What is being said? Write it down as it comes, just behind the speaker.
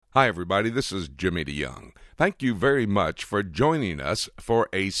Hi, everybody. This is Jimmy DeYoung. Thank you very much for joining us for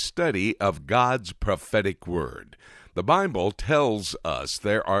a study of God's prophetic word. The Bible tells us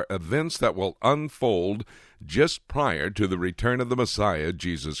there are events that will unfold just prior to the return of the Messiah,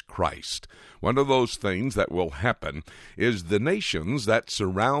 Jesus Christ. One of those things that will happen is the nations that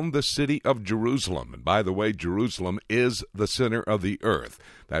surround the city of Jerusalem. And by the way, Jerusalem is the center of the earth.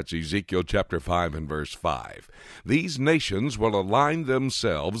 That's Ezekiel chapter 5 and verse 5. These nations will align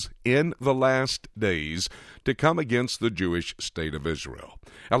themselves in the last days to come against the Jewish state of Israel.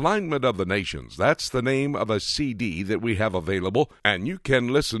 Alignment of the Nations, that's the name of a CD that we have available, and you can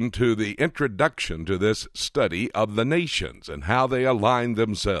listen to the introduction to this study of the nations and how they align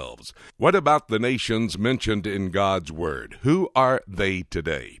themselves. What about the nations mentioned in God's Word? Who are they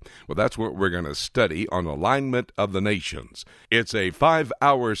today? Well, that's what we're going to study on Alignment of the Nations. It's a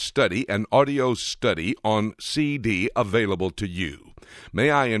 5-hour study, an audio study on CD available to you. May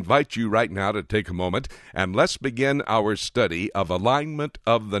I invite you right now to take a moment and let's begin our study of Alignment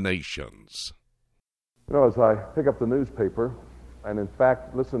of the Nations. You know, as I pick up the newspaper and in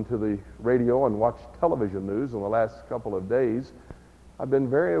fact listen to the radio and watch television news in the last couple of days, I've been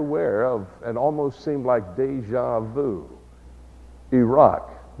very aware of, and almost seemed like deja vu,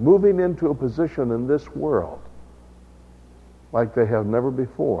 Iraq moving into a position in this world like they have never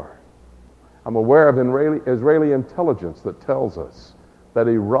before. I'm aware of Israeli intelligence that tells us that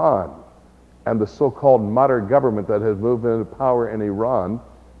Iran and the so-called modern government that has moved into power in Iran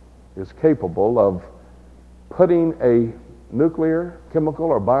is capable of putting a nuclear, chemical,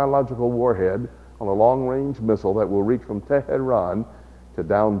 or biological warhead on a long-range missile that will reach from Tehran to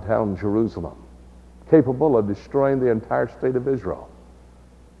downtown Jerusalem, capable of destroying the entire state of Israel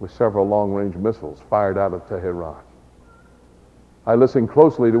with several long-range missiles fired out of Tehran. I listen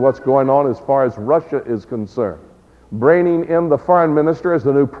closely to what's going on as far as Russia is concerned. Bringing in the foreign minister as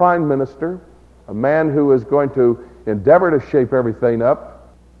the new prime minister, a man who is going to endeavor to shape everything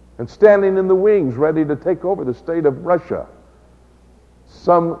up, and standing in the wings ready to take over the state of Russia.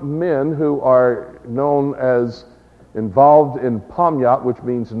 Some men who are known as involved in Pomyat, which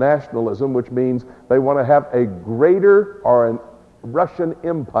means nationalism, which means they want to have a greater or a Russian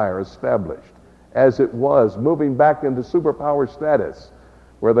empire established, as it was, moving back into superpower status,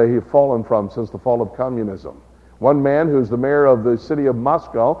 where they have fallen from since the fall of communism. One man who's the mayor of the city of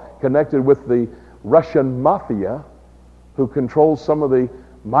Moscow, connected with the Russian mafia, who controls some of the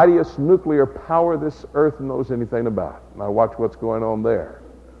mightiest nuclear power this earth knows anything about. And I watch what's going on there.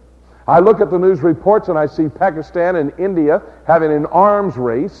 I look at the news reports and I see Pakistan and India having an arms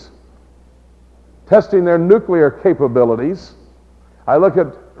race, testing their nuclear capabilities. I look at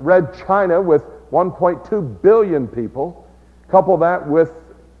Red China with 1.2 billion people. Couple that with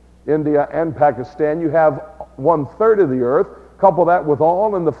India and Pakistan, you have 1/3 of the earth. Couple that with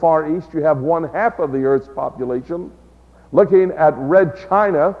all in the Far East, you have 1/2 of the earth's population. Looking at Red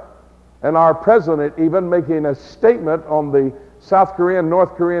China, and our president even making a statement on the South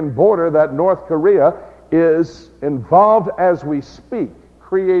Korean-North Korean border that North Korea is involved as we speak,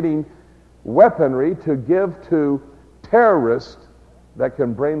 creating weaponry to give to terrorists that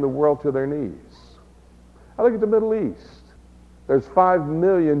can bring the world to their knees. I look at the Middle East. There's 5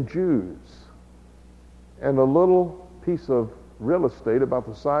 million Jews and a little piece of real estate about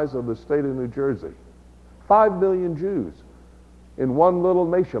the size of the state of New Jersey. 5 million Jews in one little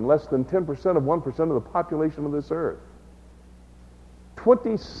nation, less than 10% of 1% of the population of this earth.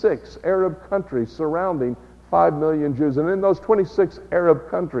 26 Arab countries surrounding 5 million Jews. And in those 26 Arab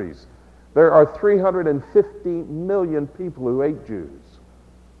countries, there are 350 million people who hate Jews.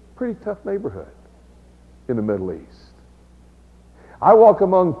 Pretty tough neighborhood in the Middle East. I walk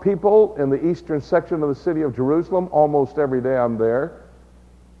among people in the eastern section of the city of Jerusalem almost every day I'm there,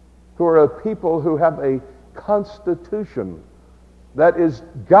 who are people who have a constitution that is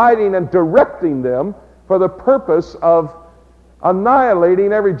guiding and directing them for the purpose of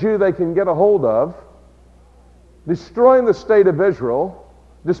annihilating every Jew they can get a hold of, destroying the state of Israel,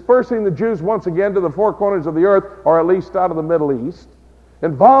 dispersing the Jews once again to the four corners of the earth, or at least out of the Middle East,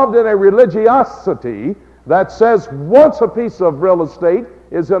 involved in a religiosity that says once a piece of real estate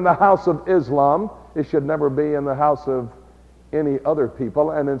is in the house of Islam, it should never be in the house of any other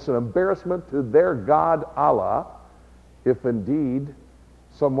people, and it's an embarrassment to their God, Allah, if indeed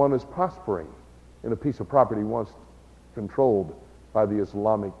someone is prospering in a piece of property once controlled by the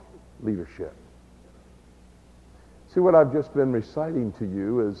Islamic leadership. See, what I've just been reciting to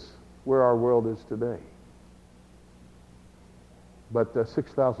you is where our world is today. But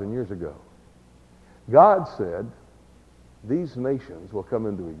 6,000 years ago, God said these nations will come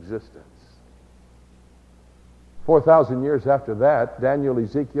into existence. 4,000 years after that, Daniel,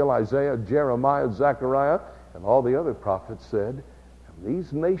 Ezekiel, Isaiah, Jeremiah, Zechariah, and all the other prophets said,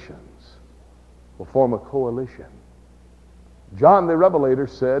 these nations will form a coalition. John the Revelator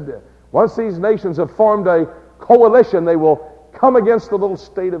said, once these nations have formed a coalition, they will come against the little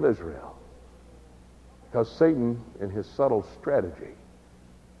state of Israel. Because Satan, in his subtle strategy,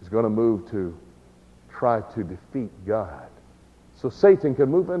 is going to move to try to defeat God. So Satan can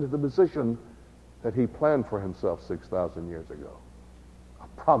move into the position that he planned for himself 6,000 years ago, a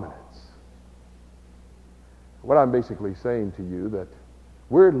prominence. What I'm basically saying to you that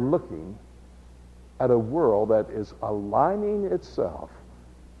we're looking at a world that is aligning itself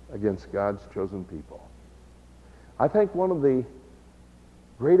against God's chosen people. I think one of the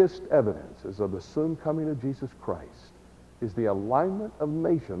greatest evidences of the soon coming of Jesus Christ is the alignment of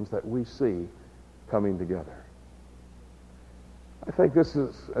nations that we see coming together. I think this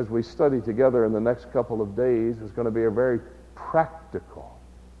is, as we study together in the next couple of days, is going to be a very practical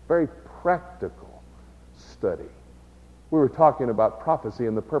study. We were talking about prophecy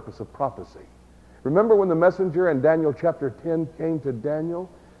and the purpose of prophecy. Remember when the messenger in Daniel chapter 10 came to Daniel?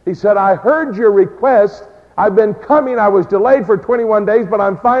 He said, I heard your request. I've been coming. I was delayed for 21 days, but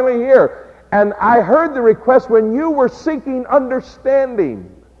I'm finally here. And I heard the request when you were seeking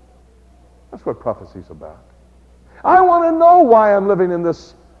understanding. That's what prophecy's about. I want to know why I'm living in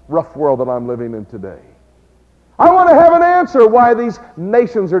this rough world that I'm living in today. I want to have an answer why these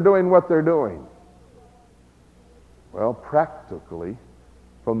nations are doing what they're doing. Well, practically,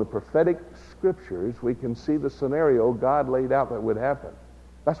 from the prophetic scriptures, we can see the scenario God laid out that would happen.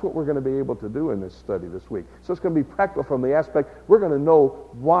 That's what we're going to be able to do in this study this week. So it's going to be practical from the aspect we're going to know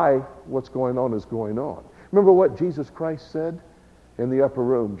why what's going on is going on. Remember what Jesus Christ said in the upper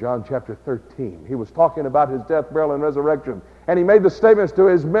room, John chapter 13. He was talking about his death, burial, and resurrection. And he made the statements to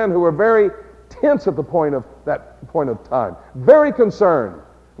his men who were very tense at that point of time, very concerned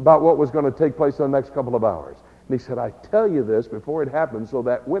about what was going to take place in the next couple of hours. And he said, I tell you this before it happens so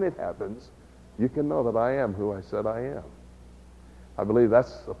that when it happens, you can know that I am who I said I am. I believe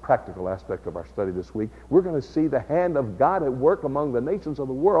that's a practical aspect of our study this week. We're going to see the hand of God at work among the nations of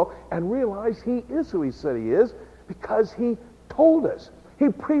the world and realize he is who he said he is because he told us. He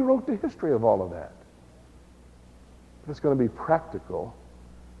pre-wrote the history of all of that. But it's going to be practical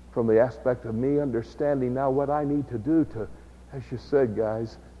from the aspect of me understanding now what I need to do to, as you said,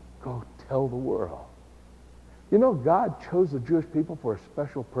 guys, go tell the world. You know, God chose the Jewish people for a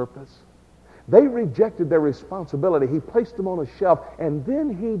special purpose. They rejected their responsibility. He placed them on a shelf, and then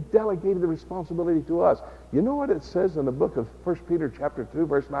he delegated the responsibility to us. You know what it says in the book of 1 Peter chapter 2,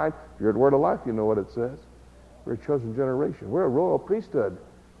 verse 9? If you're at Word of Life, you know what it says. We're a chosen generation. We're a royal priesthood.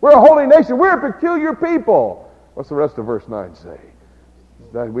 We're a holy nation. We're a peculiar people. What's the rest of verse 9 say?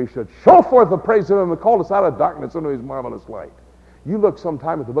 That we should show forth the praise of him who called us out of darkness into his marvelous light. You look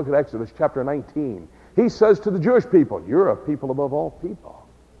sometime at the book of Exodus chapter 19. He says to the Jewish people, you're a people above all people.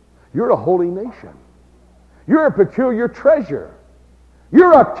 You're a holy nation. You're a peculiar treasure.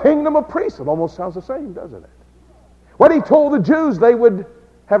 You're a kingdom of priests. It almost sounds the same, doesn't it? What he told the Jews they would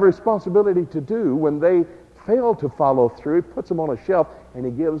have a responsibility to do when they fail to follow through, he puts them on a shelf, and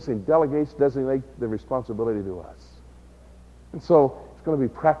he gives and delegates, designates the responsibility to us. And so it's going to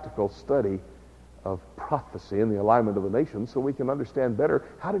be practical study of prophecy and the alignment of the nations so we can understand better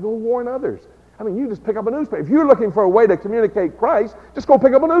how to go warn others. I mean, you just pick up a newspaper. If you're looking for a way to communicate Christ, just go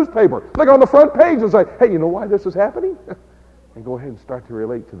pick up a newspaper. Look on the front page and say, hey, you know why this is happening? And go ahead and start to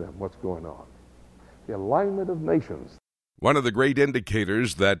relate to them what's going on. The alignment of nations. One of the great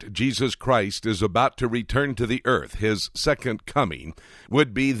indicators that Jesus Christ is about to return to the earth, his second coming,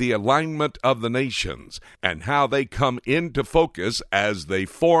 would be the alignment of the nations and how they come into focus as they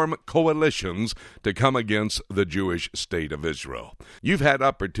form coalitions to come against the Jewish state of Israel. You've had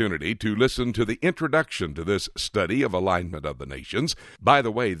opportunity to listen to the introduction to this study of alignment of the nations. By the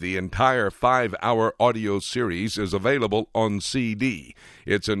way, the entire 5-hour audio series is available on CD.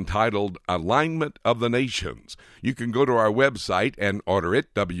 It's entitled Alignment of the Nations. You can go to our website and order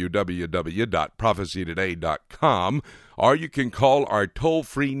it, www.prophecytoday.com, or you can call our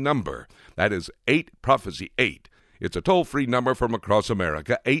toll-free number. That is 8-PROPHECY-8. It's a toll-free number from across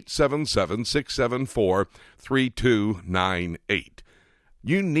America, 877-674-3298.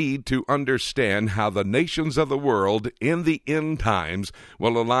 You need to understand how the nations of the world in the end times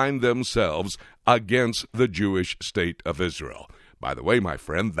will align themselves against the Jewish state of Israel. By the way, my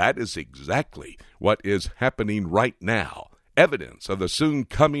friend, that is exactly what is happening right now. Evidence of the soon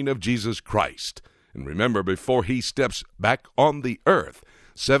coming of Jesus Christ. And remember, before he steps back on the earth,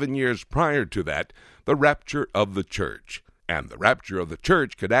 7 years prior to that, the rapture of the church. And the rapture of the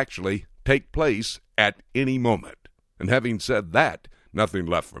church could actually take place at any moment. And having said that, nothing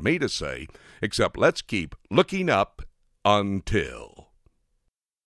left for me to say except let's keep looking up until.